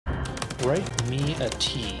Write me a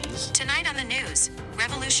tease. Tonight on the news,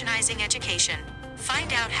 revolutionizing education.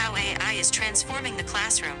 Find out how AI is transforming the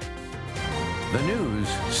classroom. The news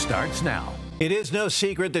starts now. It is no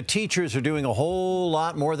secret that teachers are doing a whole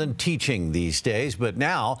lot more than teaching these days, but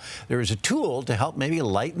now there is a tool to help maybe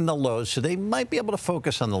lighten the load so they might be able to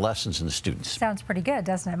focus on the lessons and the students. Sounds pretty good,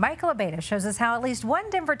 doesn't it? Michael Abeta shows us how at least one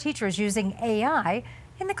Denver teacher is using AI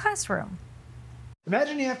in the classroom.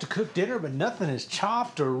 Imagine you have to cook dinner, but nothing is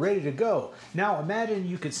chopped or ready to go. Now imagine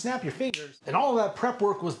you could snap your fingers and all of that prep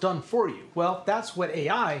work was done for you. Well, that's what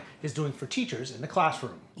AI is doing for teachers in the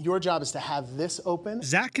classroom. Your job is to have this open.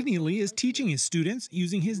 Zach Kennelly is teaching his students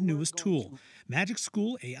using his newest tool,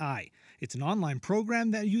 Magicschool.ai. It's an online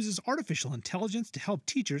program that uses artificial intelligence to help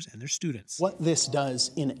teachers and their students. What this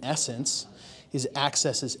does, in essence, is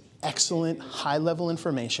accesses excellent high-level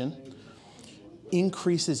information,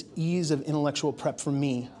 increases ease of intellectual prep for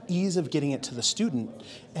me, ease of getting it to the student,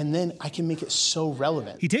 and then I can make it so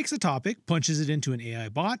relevant. He takes a topic, punches it into an AI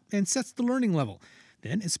bot, and sets the learning level.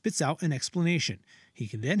 Then it spits out an explanation. He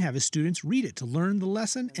can then have his students read it to learn the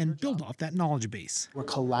lesson and build off that knowledge base. We're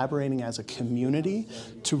collaborating as a community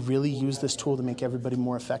to really use this tool to make everybody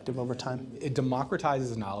more effective over time. It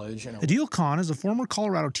democratizes knowledge. Adil Khan is a former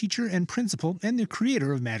Colorado teacher and principal and the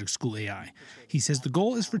creator of Magicschool.ai. He says the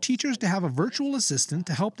goal is for teachers to have a virtual assistant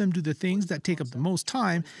to help them do the things that take up the most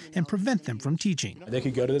time and prevent them from teaching. They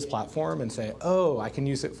could go to this platform and say, oh, I can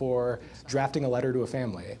use it for drafting a letter to a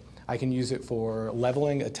family. I can use it for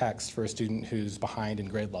leveling a text for a student who's behind in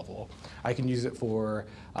grade level. I can use it for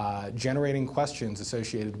generating questions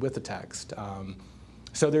associated with the text.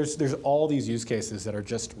 So there's all these use cases that are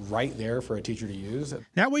just right there for a teacher to use.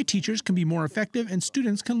 That way teachers can be more effective and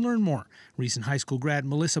students can learn more. Recent high school grad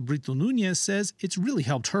Melissa Brito Nunez says it's really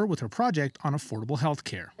helped her with her project on affordable health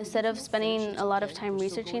care. Instead of spending a lot of time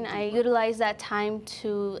researching, I utilize that time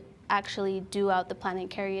to actually do out the plan and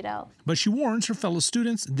carry it out. But she warns her fellow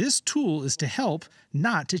students this tool is to help,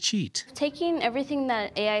 not to cheat. Taking everything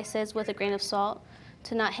that AI says with a grain of salt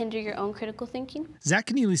to not hinder your own critical thinking. Zach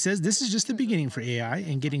Kennelly says this is just the beginning for AI,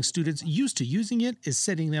 and getting students used to using it is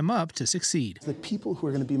setting them up to succeed. The people who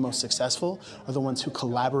are going to be most successful are the ones who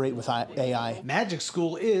collaborate with AI. Magic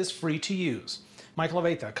School is free to use. Michael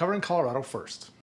Abeta, covering Colorado First.